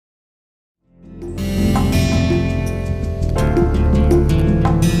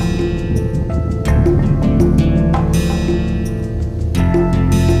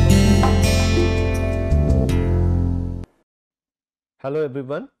Hello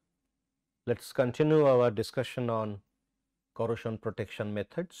everyone, let us continue our discussion on corrosion protection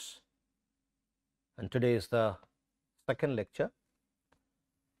methods, and today is the second lecture.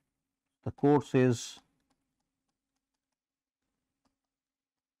 The course is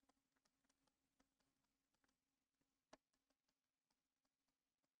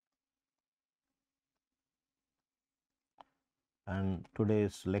and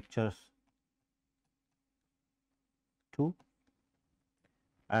today's lectures 2,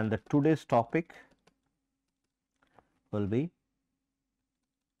 and the today's topic will be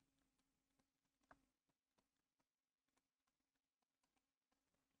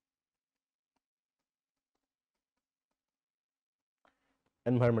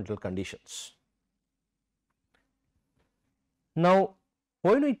environmental conditions. Now,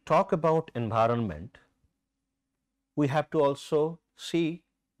 when we talk about environment, we have to also see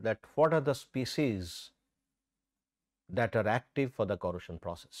that what are the species that are active for the corrosion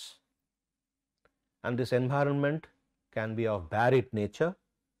process, and this environment can be of varied nature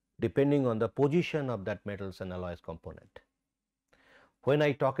depending on the position of that metals and alloys component. When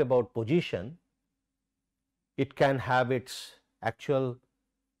I talk about position, it can have its actual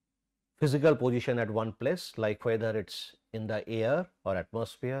physical position at one place, like whether it is in the air or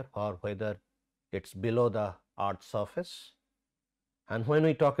atmosphere or whether it is below the earth surface. And when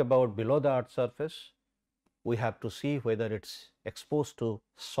we talk about below the earth surface, we have to see whether it is exposed to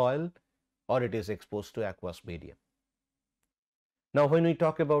soil or it is exposed to aqueous medium. Now, when we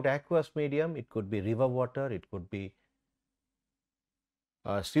talk about aqueous medium, it could be river water, it could be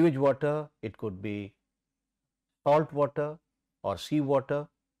sewage water, it could be salt water or sea water,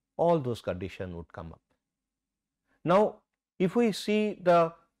 all those conditions would come up. Now, if we see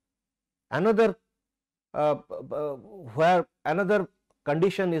the another where another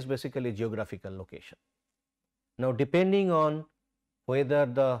condition is basically geographical location. Now, depending on whether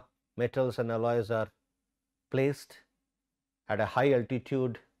the metals and alloys are placed at a high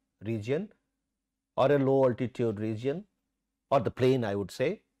altitude region or a low altitude region, or the plain I would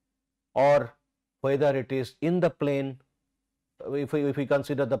say, or whether it is in the plain. If we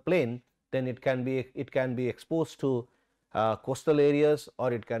consider the plain, then it can be exposed to coastal areas,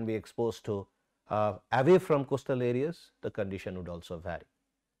 or it can be exposed to away from coastal areas. The condition would also vary.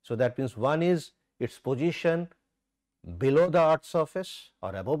 So, that means one is its position below the earth surface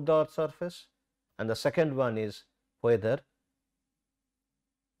or above the earth surface, and the second one is whether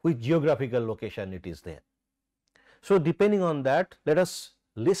which geographical location it is there. So, depending on that, let us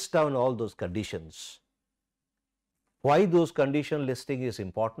list down all those conditions. Why those condition listing is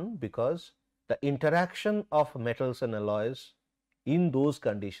important? Because the interaction of metals and alloys in those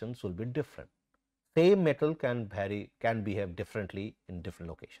conditions will be different. Same metal can behave differently in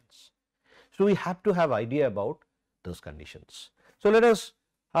different locations. So, we have to have idea about those conditions. So, let us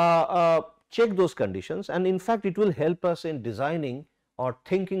check those conditions, and in fact, it will help us in designing or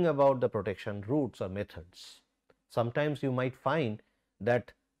thinking about the protection routes or methods. Sometimes you might find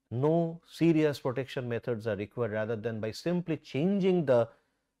that no serious protection methods are required, rather than by simply changing the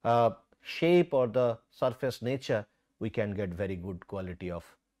shape or the surface nature, we can get very good quality of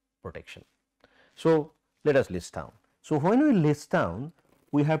protection. So, let us list down. So, when we list down,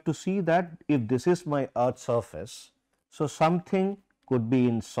 we have to see that if this is my earth surface, so something could be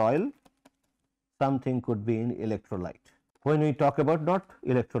in soil, something could be in electrolyte. When we talk about not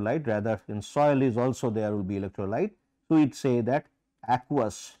electrolyte, rather in soil is also there will be electrolyte. So, we would say that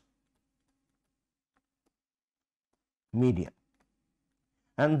aqueous medium,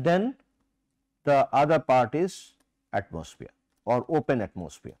 and then the other part is atmosphere or open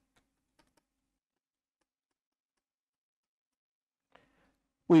atmosphere.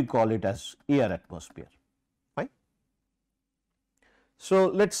 We call it as air atmosphere, fine. So,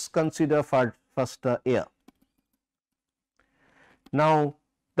 let us consider first the air. Now,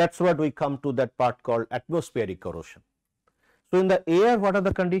 that is what we come to that part called atmospheric corrosion. So, in the air, what are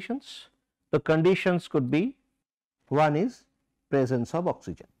the conditions? The conditions could be, one is presence of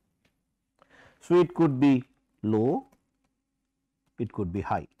oxygen. So, it could be low, it could be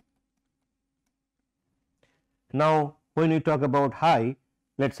high. Now, when we talk about high,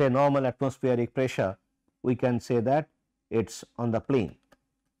 let us say normal atmospheric pressure, we can say that it is on the plane,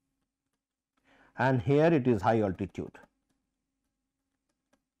 and here it is high altitude.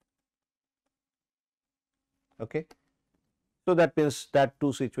 Okay. So, that means that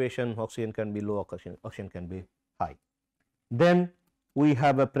two situation, oxygen can be low, oxygen can be high. Then we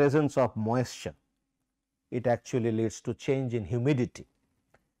have a presence of moisture, it actually leads to change in humidity.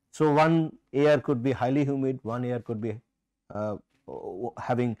 So, one air could be highly humid, one air could be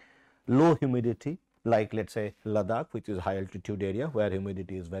having low humidity. like let us say Ladakh, which is high altitude area where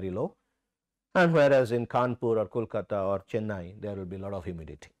humidity is very low, and whereas in Kanpur or Kolkata or Chennai there will be a lot of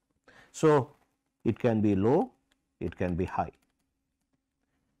humidity. So, it can be low, it can be high,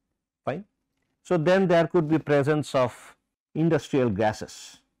 fine. So, then there could be presence of industrial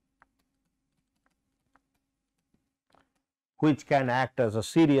gases which can act as a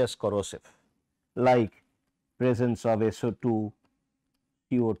serious corrosive, like presence of SO2,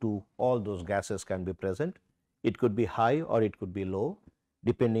 CO2, all those gases can be present. It could be high or it could be low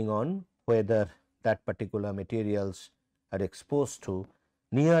depending on whether that particular materials are exposed to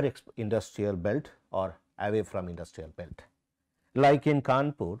near industrial belt or away from industrial belt. Like in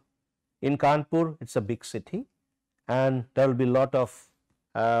Kanpur it is a big city and there will be lot of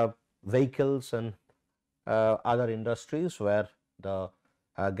vehicles and other industries where the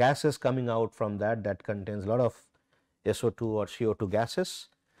gases coming out from that contains a lot of SO2 or CO2 gases.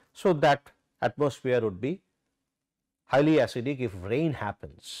 So, that atmosphere would be highly acidic if rain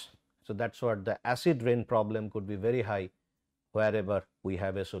happens. So, that is what the acid rain problem could be very high wherever we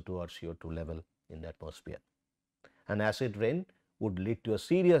have SO2 or CO2 level in the atmosphere. And acid rain would lead to a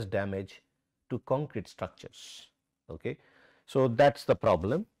serious damage to concrete structures. Okay. So, that is the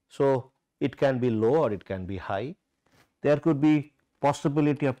problem. So, it can be low or it can be high. There could be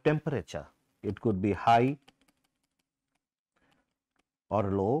possibility of temperature, it could be high or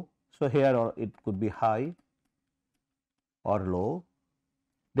low. So, here or it could be high or low.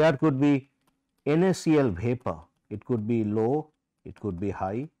 There could be NaCl vapor, it could be low, it could be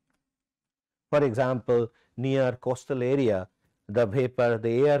high. For example, near coastal area the vapor,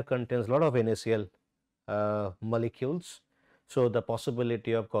 the air contains a lot of NaCl molecules. So, the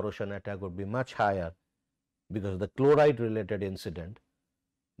possibility of corrosion attack would be much higher because of the chloride related incident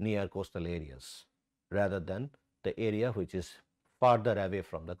near coastal areas rather than the area which is farther away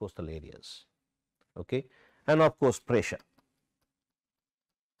from the coastal areas. Okay. And of course, pressure.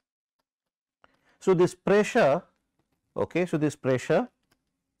 So, this pressure, okay, so this pressure,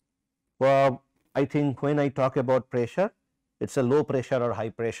 I think when I talk about pressure, it is a low pressure or high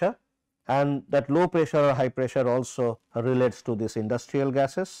pressure, and that low pressure or high pressure also relates to this industrial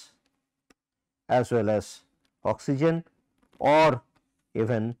gases as well as oxygen or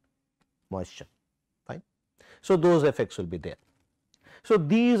even moisture, fine. So, those effects will be there. So,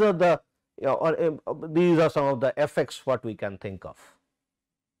 these are the these are some of the effects what we can think of.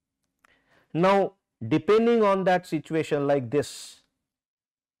 Now, depending on that situation like this,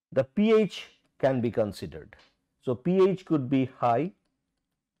 the pH can be considered. So, pH could be high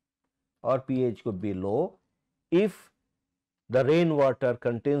or pH could be low if the rainwater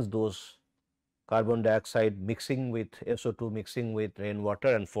contains those carbon dioxide mixing with SO2 mixing with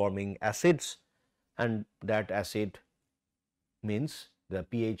rainwater and forming acids, and that acid means the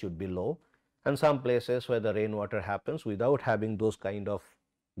pH would be low, and some places where the rainwater happens without having those kind of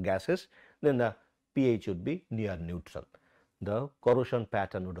gases, then the pH would be near neutral. The corrosion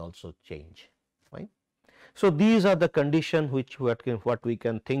pattern would also change, right. So, these are the conditions which what we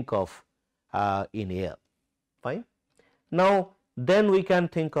can think of in air, fine. Now, then we can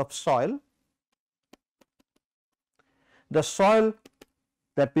think of soil. The soil,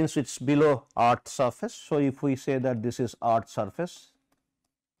 that means it is below earth surface. So, if we say that this is earth surface,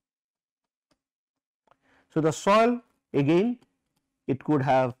 so the soil again it could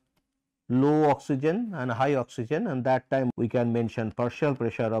have low oxygen and high oxygen, and that time we can mention partial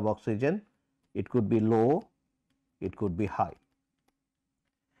pressure of oxygen, it could be low, it could be high.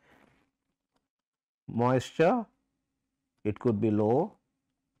 Moisture, it could be low,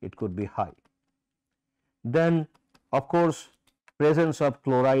 it could be high. Then of course, presence of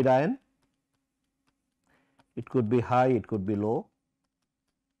chloride ion, it could be high, it could be low.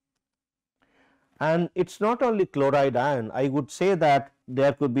 And it is not only chloride ion, I would say that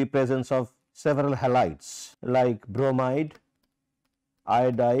there could be presence of several halides like bromide,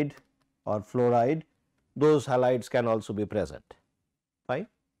 iodide or fluoride, those halides can also be present, fine.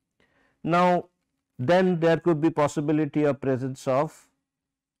 Now, then there could be possibility of presence of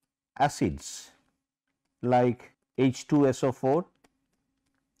acids like H2SO4,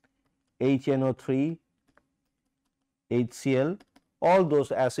 HNO3, HCl, all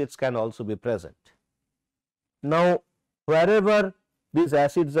those acids can also be present. Now, wherever these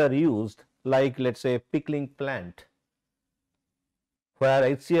acids are used, like let us say pickling plant where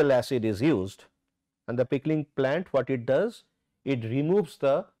HCl acid is used, and the pickling plant what it does, it removes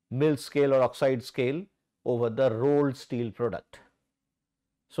the mill scale or oxide scale over the rolled steel product.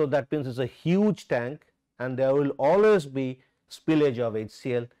 So, that means it is a huge tank and there will always be spillage of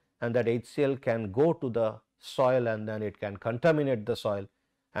HCl, and that HCl can go to the soil and then it can contaminate the soil,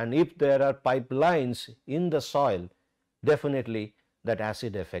 and if there are pipelines in the soil, definitely that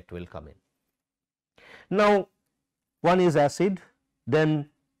acid effect will come in. Now, one is acid, then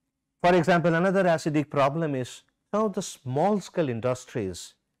for example, another acidic problem is some of the small scale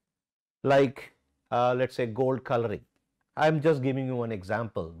industries like let us say gold coloring. I am just giving you one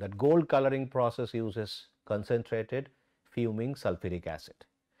example that gold coloring process uses concentrated fuming sulfuric acid,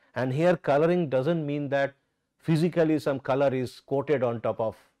 and here coloring does not mean that physically some color is coated on top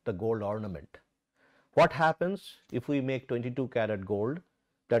of the gold ornament. What happens if we make 22 karat gold?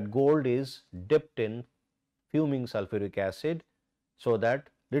 That gold is dipped in fuming sulfuric acid so that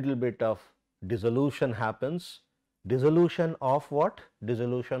little bit of dissolution happens. Dissolution of what?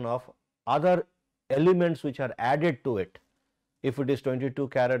 Dissolution of other elements which are added to it. If it is 22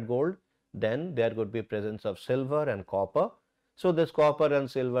 karat gold, then there could be presence of silver and copper. So, this copper and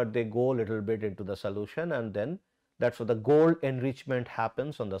silver, they go a little bit into the solution, and then that is what the gold enrichment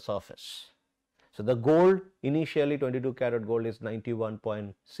happens on the surface. So, the gold initially 22 karat gold is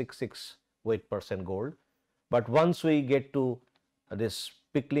 91.66 weight % gold, but once we get to this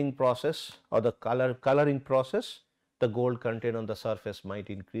pickling process or the coloring process, the gold content on the surface might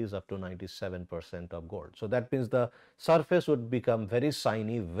increase up to 97% of gold. So, that means the surface would become very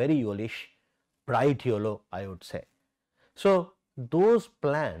shiny, very yellowish, bright yellow, I would say. So, those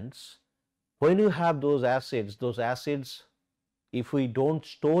plants, when you have those acids if we do not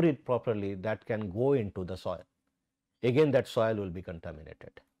store it properly, that can go into the soil. Again, that soil will be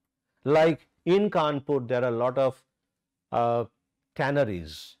contaminated. Like in Kanpur, there are a lot of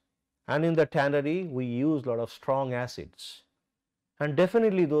tanneries, and in the tannery we use a lot of strong acids, and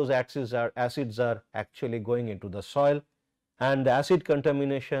definitely those acids are actually going into the soil, and the acid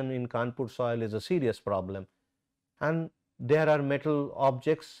contamination in Kanpur soil is a serious problem. And there are metal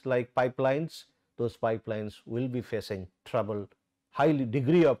objects like pipelines, those pipelines will be facing trouble, high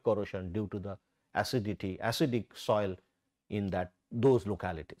degree of corrosion due to the acidic soil in those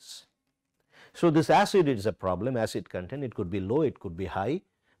localities. So, this acid is a problem, acid content, it could be low, it could be high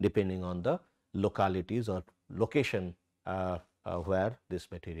depending on the localities or location where this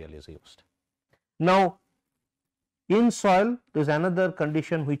material is used. Now, in soil there is another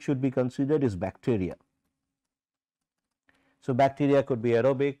condition which should be considered is bacteria. So, bacteria could be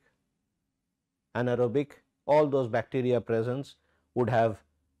aerobic, anaerobic, all those bacteria presence would have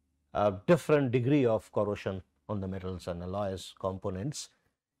a different degree of corrosion on the metals and alloys components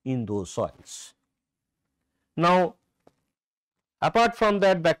in those soils. Now, apart from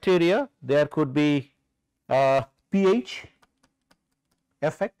that bacteria, there could be pH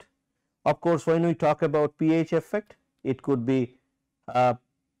effect. Of course, when we talk about pH effect, it could be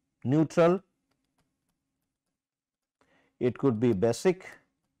neutral, it could be basic,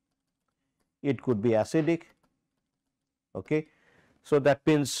 it could be acidic. Okay. So, that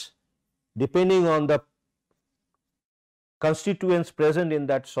means depending on the constituents present in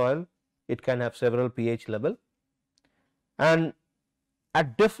that soil, it can have several pH level, and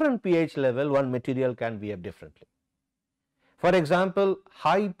at different pH level one material can behave differently. For example,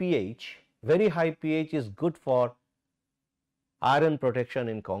 high pH, very high pH is good for iron protection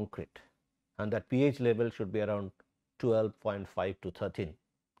in concrete, and that pH level should be around 12.5 to 13.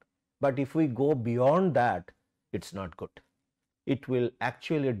 But if we go beyond that, it is not good. It will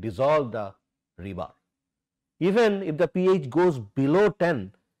actually dissolve the rebar. Even if the pH goes below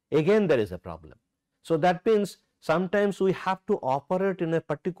 10, again there is a problem. So, that means sometimes we have to operate in a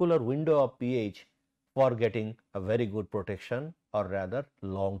particular window of pH for getting a very good protection or rather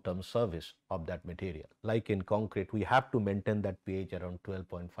long term service of that material. Like in concrete, we have to maintain that pH around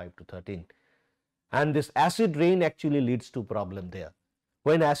 12.5 to 13, and this acid rain actually leads to problem there.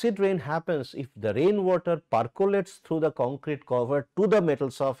 When acid rain happens, if the rainwater percolates through the concrete cover to the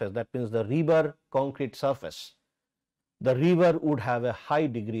metal surface, that means the rebar concrete surface, the rebar would have a high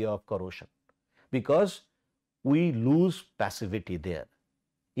degree of corrosion because we lose passivity there.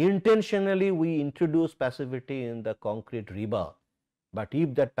 Intentionally we introduce passivity in the concrete rebar, but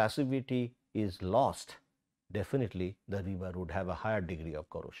if that passivity is lost, definitely the rebar would have a higher degree of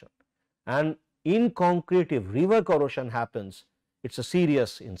corrosion. And in concrete, if rebar corrosion happens, it is a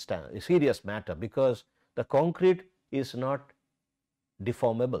serious matter, because the concrete is not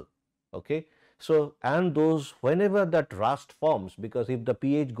deformable. Okay. So, and those whenever that rust forms, because if the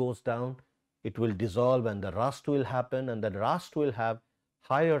pH goes down, it will dissolve and the rust will happen, and the rust will have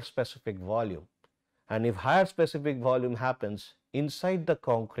higher specific volume, and if higher specific volume happens inside the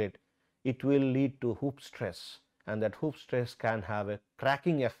concrete, it will lead to hoop stress, and that hoop stress can have a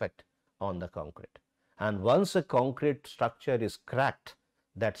cracking effect on the concrete. And once a concrete structure is cracked,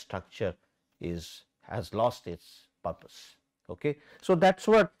 that structure has lost its purpose. Okay. So, that is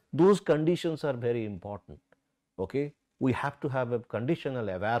what those conditions are very important. Okay. We have to have a conditional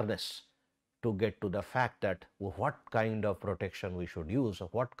awareness to get to the fact that what kind of protection we should use or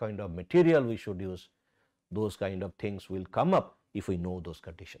what kind of material we should use. Those kind of things will come up if we know those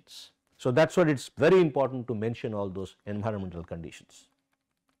conditions. So, that is what it is very important to mention all those environmental conditions.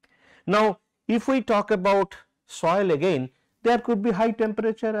 Now, if we talk about soil again, there could be high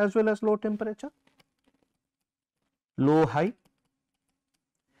temperature as well as low temperature, low high,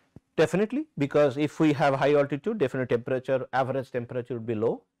 definitely, because if we have high altitude, definite temperature, average temperature would be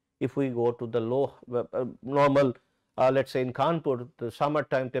low. If we go to the low normal, let us say in Kanpur, the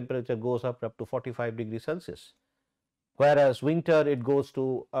summertime temperature goes up to 45 degrees Celsius, whereas winter it goes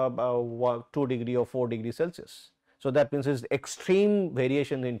to 2 degree or 4 degrees Celsius. So, that means it is extreme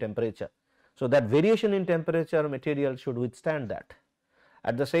variation in temperature. So, that variation in temperature material should withstand that.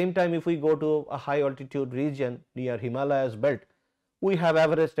 At the same time, if we go to a high altitude region near Himalayas belt, we have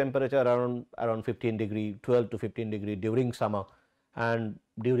average temperature around 15 degree, 12 to 15 degree during summer, and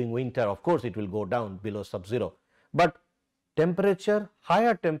during winter of course it will go down below sub-zero. But temperature,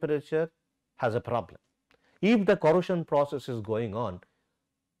 higher temperature has a problem. If the corrosion process is going on,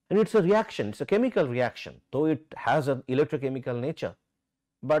 and it is a reaction, it is a chemical reaction, though it has an electrochemical nature,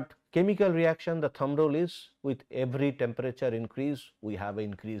 but chemical reaction, the thumb rule is with every temperature increase we have an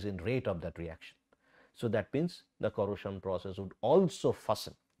increase in rate of that reaction. So, that means the corrosion process would also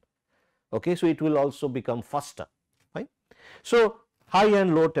fasten. Okay. So, it will also become faster, right. So, high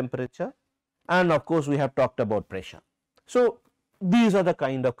and low temperature, and of course, we have talked about pressure. So, these are the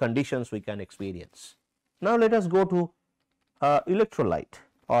kind of conditions we can experience. Now, let us go to electrolyte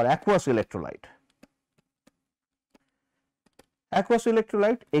or aqueous electrolyte. Aqueous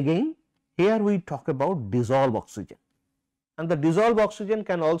electrolyte, again here we talk about dissolved oxygen, and the dissolved oxygen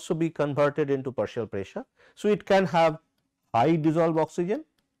can also be converted into partial pressure. So, it can have high dissolved oxygen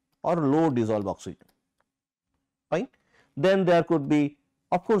or low dissolved oxygen, fine. Then there could be,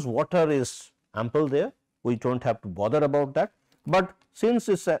 of course, water is ample there, we do not have to bother about that, but since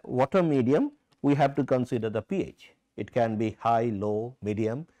it is a water medium, we have to consider the pH. It can be high, low,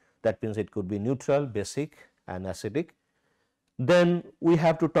 medium, that means it could be neutral, basic and acidic. Then we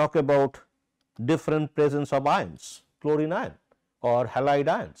have to talk about different presence of ions, chlorine ion or halide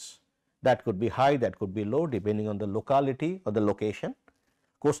ions, that could be high, that could be low depending on the locality or the location.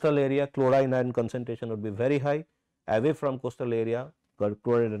 Coastal area, chlorine ion concentration would be very high, away from coastal area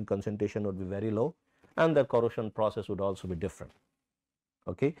chlorine ion concentration would be very low, and the corrosion process would also be different.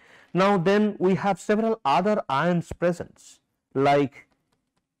 Okay. Now, then we have several other ions presence like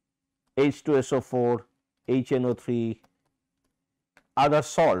H2SO4, HNO3, other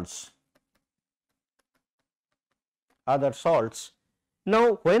salts.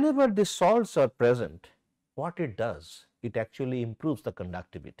 Now, whenever these salts are present, what it does? It actually improves the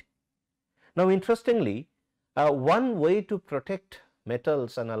conductivity. Now, interestingly, one way to protect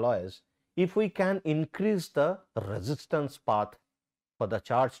metals and alloys, if we can increase the resistance path for the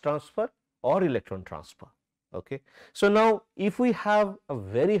charge transfer or electron transfer. Okay. So, now if we have a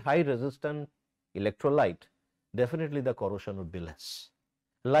very high resistant electrolyte, definitely the corrosion would be less.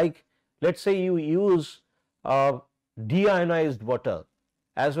 Like let us say you use deionized water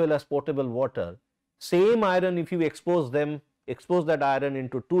as well as potable water, same iron, if you expose that iron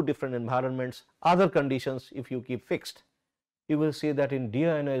into two different environments, other conditions if you keep fixed, you will see that in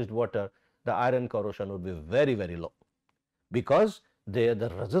deionized water the iron corrosion would be very, very low, because there the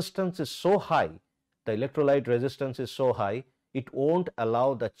resistance is so high, the electrolyte resistance is so high, it will not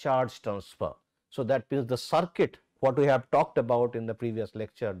allow the charge transfer. So, that means the circuit, what we have talked about in the previous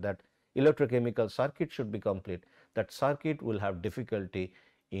lecture, that electrochemical circuit should be complete, that circuit will have difficulty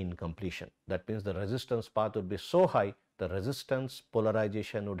in completion. That means the resistance path would be so high, the resistance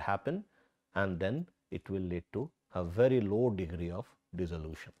polarization would happen, and then it will lead to a very low degree of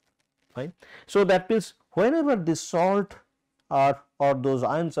dissolution. Fine. So, that means whenever this salt or those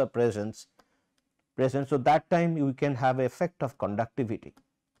ions are present, so that time you can have effect of conductivity.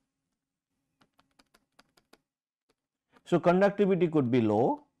 So, conductivity could be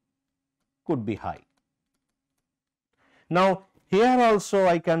low, could be high. Now, here also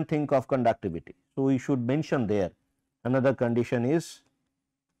I can think of conductivity. So, we should mention there another condition is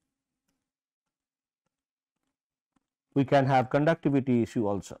we can have conductivity issue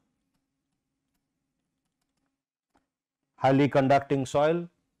also. Highly conducting soil,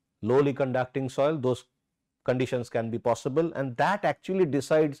 lowly conducting soil, those conditions can be possible, and that actually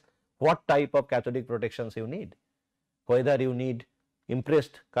decides what type of cathodic protections you need, whether you need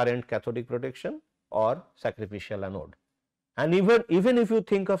impressed current cathodic protection or sacrificial anode. And even if you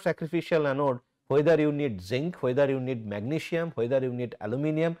think of sacrificial anode, whether you need zinc, whether you need magnesium, whether you need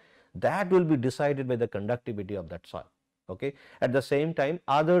aluminum, that will be decided by the conductivity of that soil. Okay. At the same time,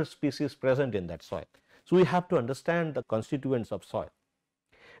 other species present in that soil. So, we have to understand the constituents of soil.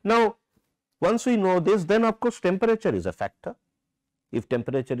 Now, once we know this, then of course, temperature is a factor. If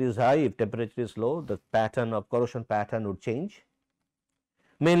temperature is high, if temperature is low, the pattern of corrosion pattern would change.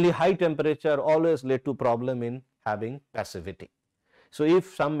 Mainly high temperature always led to problem in having passivity. So,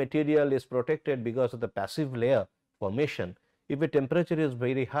 if some material is protected because of the passive layer formation, if the temperature is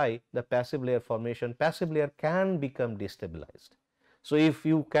very high, the passive layer formation, passive layer can become destabilized. So, if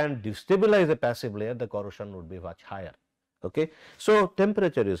you can destabilize the passive layer, the corrosion would be much higher. Okay. So,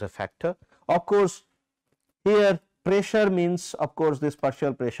 temperature is a factor. Of course, here pressure means of course this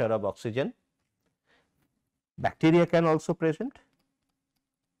partial pressure of oxygen. Bacteria can also present.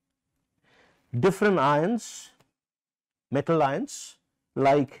 Different ions, metal ions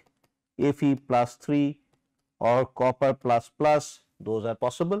like Fe+3 or copper ++, those are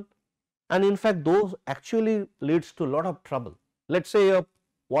possible, and in fact those actually leads to a lot of trouble. Let us say a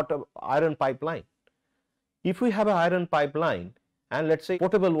iron pipeline. If we have an iron pipeline and let us say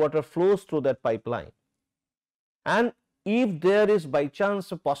potable water flows through that pipeline, and if there is by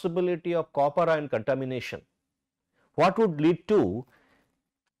chance a possibility of copper ion contamination, what would lead to?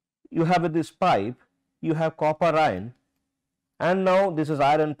 You have this pipe, you have copper ion, and now this is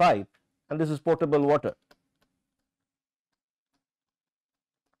iron pipe and this is potable water.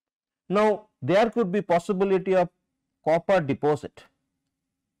 Now, there could be possibility of copper deposit,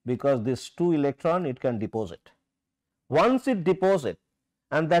 because this 2 electron it can deposit. Once it deposit,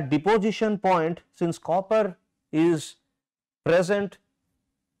 and that deposition point, since copper is present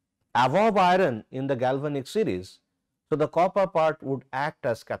above iron in the galvanic series, so the copper part would act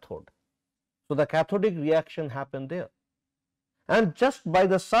as cathode. So, the cathodic reaction happen there, and just by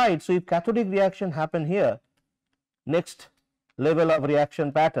the side. So, if cathodic reaction happen here, next level of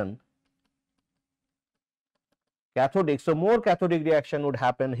reaction pattern cathodic. So, more cathodic reaction would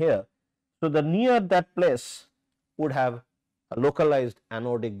happen here. So, the near that place would have a localized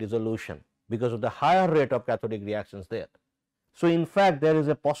anodic dissolution because of the higher rate of cathodic reactions there. So, in fact, there is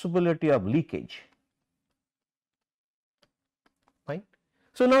a possibility of leakage. Fine.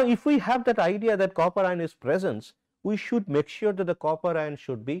 So, now if we have that idea that copper ion is present, we should make sure that the copper ion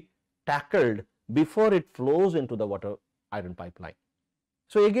should be tackled before it flows into the water iron pipeline.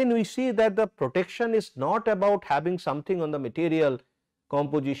 So, again we see that the protection is not about having something on the material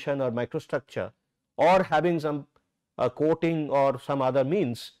composition or microstructure or having some coating or some other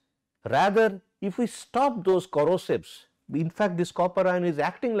means. Rather, if we stop those corrosives, in fact this copper ion is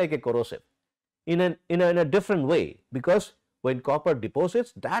acting like a corrosive in a different way, because when copper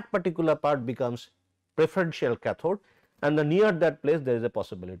deposits, that particular part becomes preferential cathode, and the near that place there is a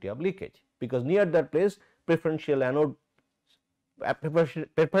possibility of leakage, because near that place preferential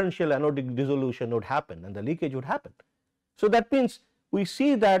anodic dissolution would happen and the leakage would happen. So, that means we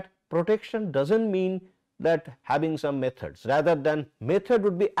see that protection does not mean that having some methods, rather than method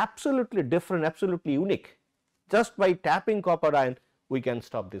would be absolutely different, absolutely unique. Just by tapping copper ion we can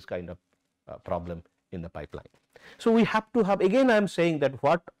stop this kind of problem in the pipeline. So, we have to have, again I am saying that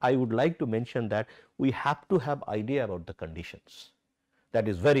what I would like to mention, that we have to have idea about the conditions. That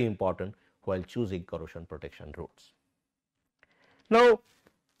is very important while choosing corrosion protection routes. Now,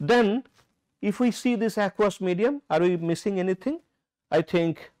 then if we see this aqueous medium, are we missing anything? I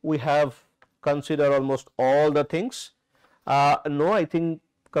think we have considered almost all the things. No, I think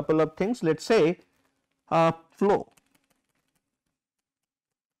couple of things. Let us say flow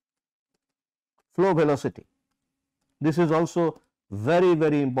velocity. This is also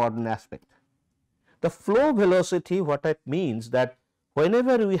very important aspect. The flow velocity, what it means, that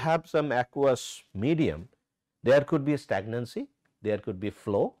whenever we have some aqueous medium, there could be stagnancy, there could be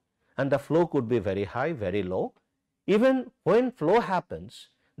flow, and the flow could be very high, very low. Even when flow happens,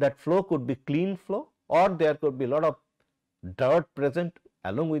 that flow could be clean flow, or there could be a lot of dirt present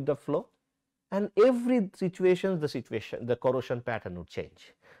along with the flow, and every situation the corrosion pattern would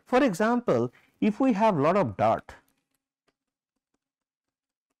change. For example, if we have lot of dirt,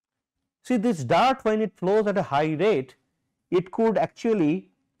 see this dirt when it flows at a high rate, it could actually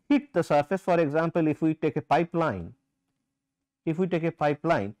hit the surface. For example, if we take a pipeline, if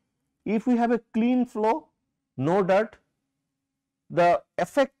we have a clean flow, no dirt, the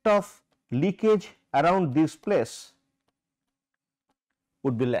effect of leakage around this place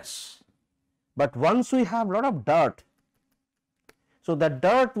would be less. But once we have lot of dirt, so that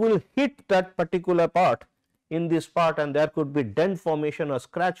dirt will hit that particular part in this part, and there could be dent formation or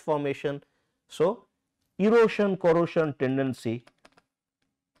scratch formation. So, erosion corrosion tendency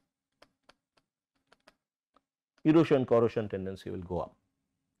erosion corrosion tendency will go up.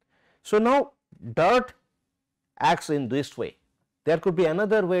 So, now dirt acts in this way. There could be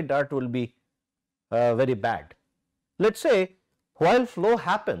another way dirt will be very bad. Let us say while flow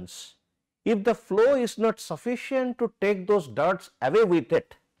happens, if the flow is not sufficient to take those dirts away with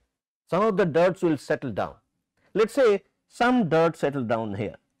it, some of the dirts will settle down. Let us say some dirt settle down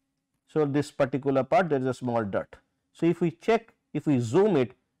here. So, this particular part there is a small dirt. So, if we check, if we zoom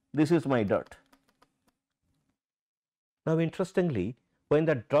it, this is my dirt. Now, interestingly, when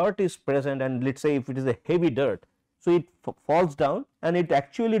the dirt is present and let us say if it is a heavy dirt, so it falls down and it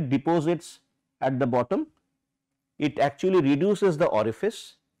actually deposits at the bottom, it actually reduces the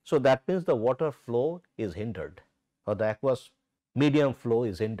orifice. So, that means the water flow is hindered or the aqueous medium flow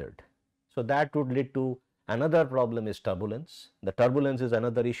is hindered. So, that would lead to another problem is turbulence. The turbulence is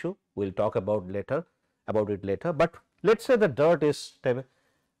another issue, we will talk about it later, but let us say the dirt is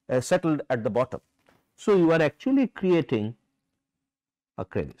settled at the bottom. So, you are actually creating a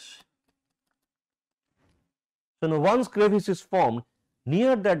crevice. So, now once crevice is formed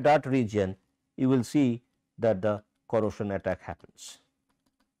near that dirt region, you will see that the corrosion attack happens.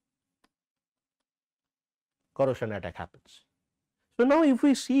 Corrosion attack happens. So, now if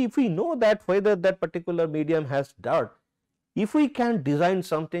we see, if we know that whether that particular medium has dirt, if we can design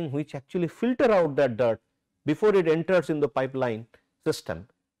something which actually filter out that dirt before it enters in the pipeline system,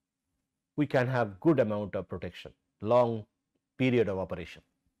 we can have good amount of protection, long period of operation.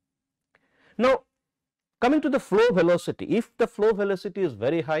 Now, coming to the flow velocity, if the flow velocity is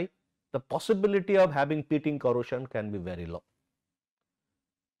very high, the possibility of having pitting corrosion can be very low.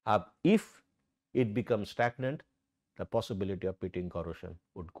 If it becomes stagnant, the possibility of pitting corrosion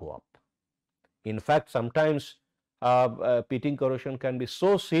would go up. In fact, sometimes pitting corrosion can be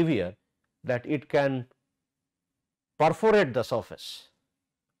so severe that it can perforate the surface.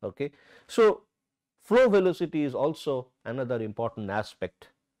 Okay. So, flow velocity is also another important aspect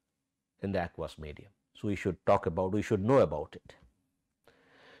in the aqueous medium. So, we should talk about, we should know about it.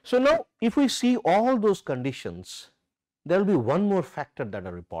 So, now if we see all those conditions, there will be one more factor that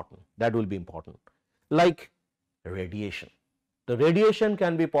are important, that will be important, like radiation. The radiation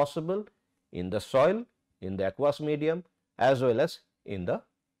can be possible in the soil, in the aqueous medium, as well as in the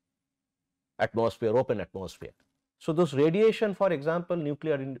atmosphere, open atmosphere. So, those radiation, for example,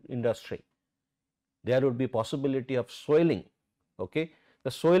 nuclear industry, there would be possibility of swelling, okay, the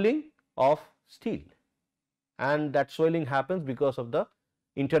swelling of steel, and that swelling happens because of the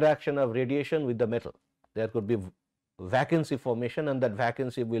interaction of radiation with the metal. There could be vacancy formation, and that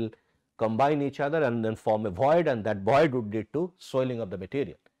vacancy will combine each other and then form a void, and that void would lead to swelling of the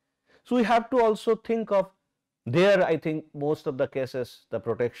material. So, we have to also think of there, I think most of the cases the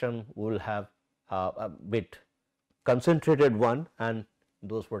protection will have a bit concentrated one, and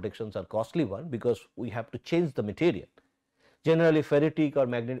those protections are costly one because we have to change the material. Generally ferritic or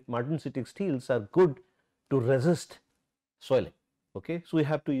magnetic steels are good to resist swelling. Okay. So, we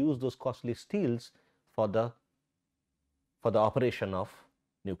have to use those costly steels for the operation of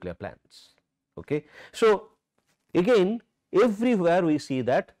nuclear plants. Okay. So, again everywhere we see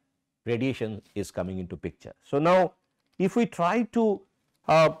that radiation is coming into picture. So, now if we try to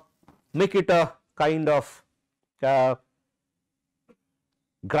make it a kind of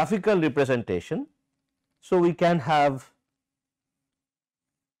graphical representation, so we can have,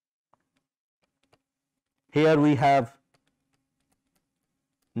 here we have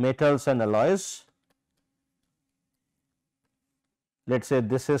metals and alloys. Let us say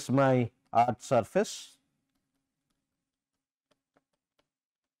this is my earth surface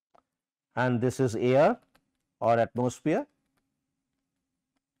and this is air or atmosphere.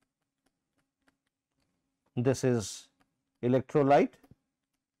 This is electrolyte,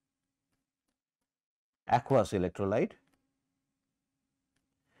 aqueous electrolyte.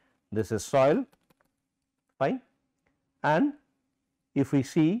 This is soil, fine, and if we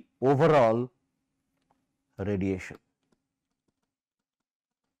see overall radiation,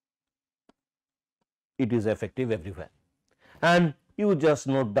 it is effective everywhere, and you just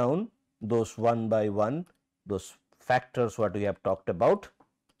note down those one by one, those factors what we have talked about.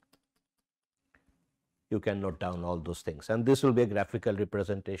 You can note down all those things, and this will be a graphical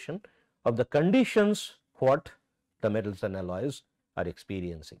representation of the conditions what the metals and alloys are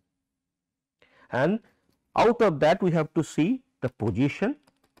experiencing. And out of that we have to see the position,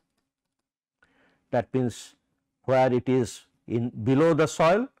 that means where it is in below the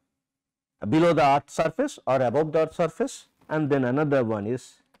soil, below the earth surface or above the earth surface, and then another one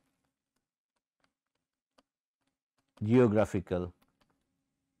is geographical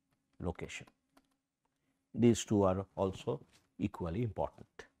location. These two are also equally important.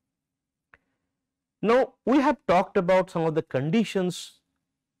 Now, we have talked about some of the conditions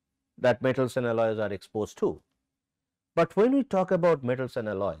that metals and alloys are exposed to, but when we talk about metals and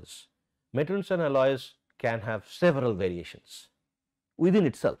alloys can have several variations within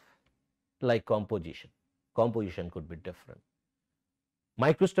itself, like composition. Composition could be different,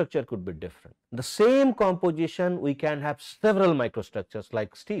 microstructure could be different. The same composition, we can have several microstructures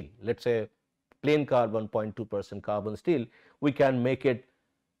like steel. Let us say plain carbon 0.2% carbon steel, we can make it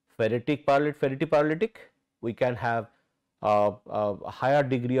ferritic ferriti-paralytic, we can have a higher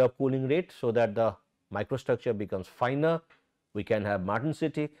degree of cooling rate so that the microstructure becomes finer, we can have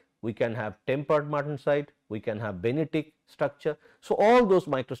martensitic, we can have tempered martensite, we can have benitic structure. So, all those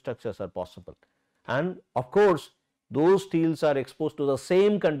microstructures are possible, and of course, those steels are exposed to the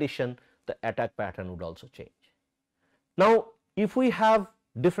same condition, the attack pattern would also change. Now, if we have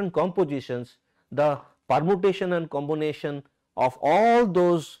different compositions, the permutation and combination of all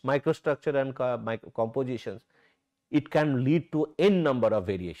those microstructure and compositions, it can lead to n number of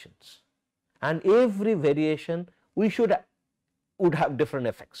variations, and every variation would have different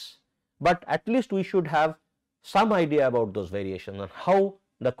effects, but at least we should have some idea about those variations and how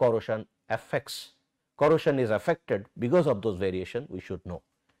the corrosion is affected because of those variations, we should know.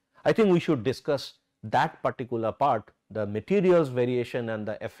 I think we should discuss that particular part, the materials variation and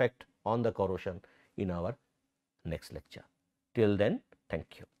the effect on the corrosion, in our next lecture. Till then,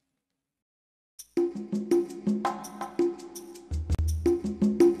 thank you.